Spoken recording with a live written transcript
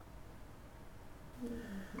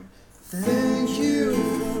Thank you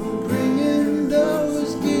for bringing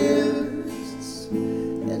those gifts,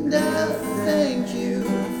 and I thank you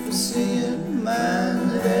for seeing mine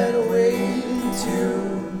that way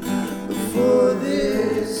too. Before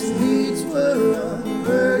this, needs were a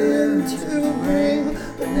burden to bring,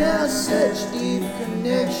 but now such deep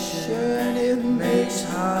connection, it makes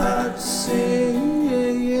heart sing.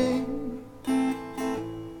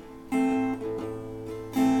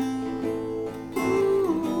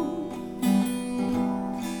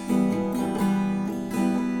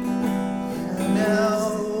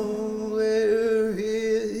 Now where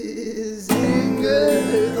is anger,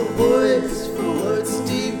 the voice for what's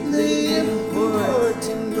deeply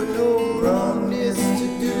important, but no wrongness to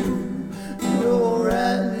do, no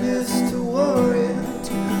rightness to warrant,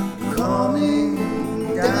 calming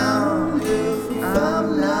down if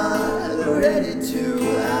I'm not ready to.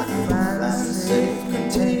 I find a safe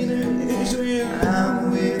container when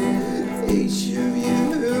I'm with each of you.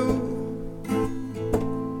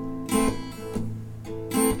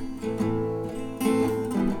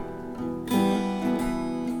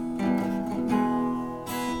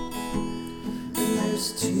 There's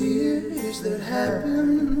tears that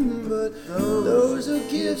happen, but those are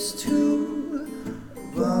gifts too.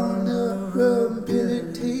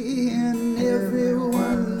 Vulnerability in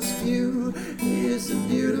everyone's view is a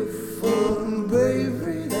beautiful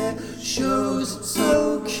bravery that shows it's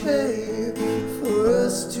okay for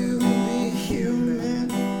us to be human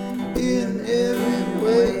in every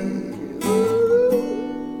way.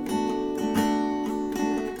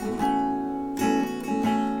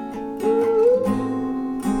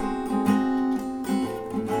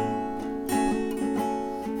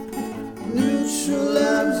 Neutral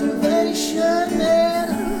observation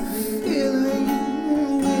and feeling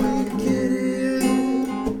when you get it.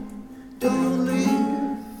 Don't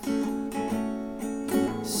leave.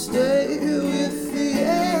 Stay with the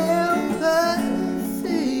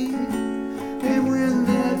empathy, and when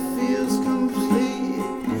that feels complete,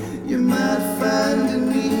 you might find a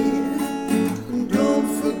need. And don't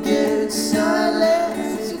forget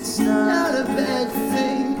silence, it's not a bad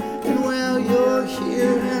thing. And while you're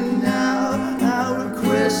here and now,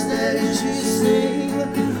 that you sing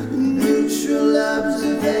neutral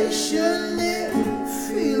observation and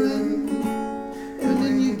feeling, and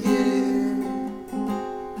then you get it.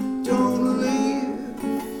 Don't leave.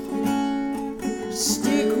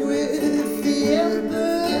 Stick with the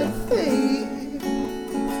empathy,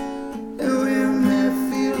 and when that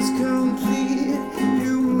feels complete,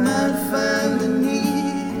 you might find the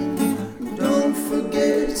need. Don't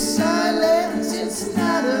forget silence, it's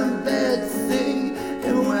not a bad thing.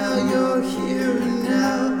 And while you're here and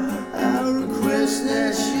now, I request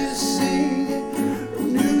that you sing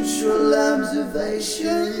neutral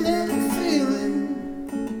observation and feeling.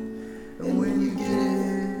 And when you get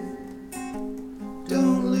it,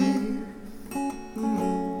 don't leave.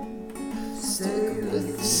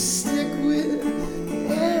 Stick with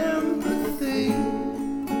empathy.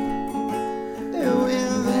 And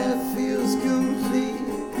when that feels complete,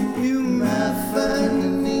 you might find a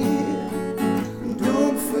need.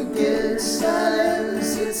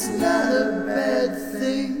 Silence, it's not a bad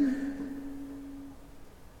thing.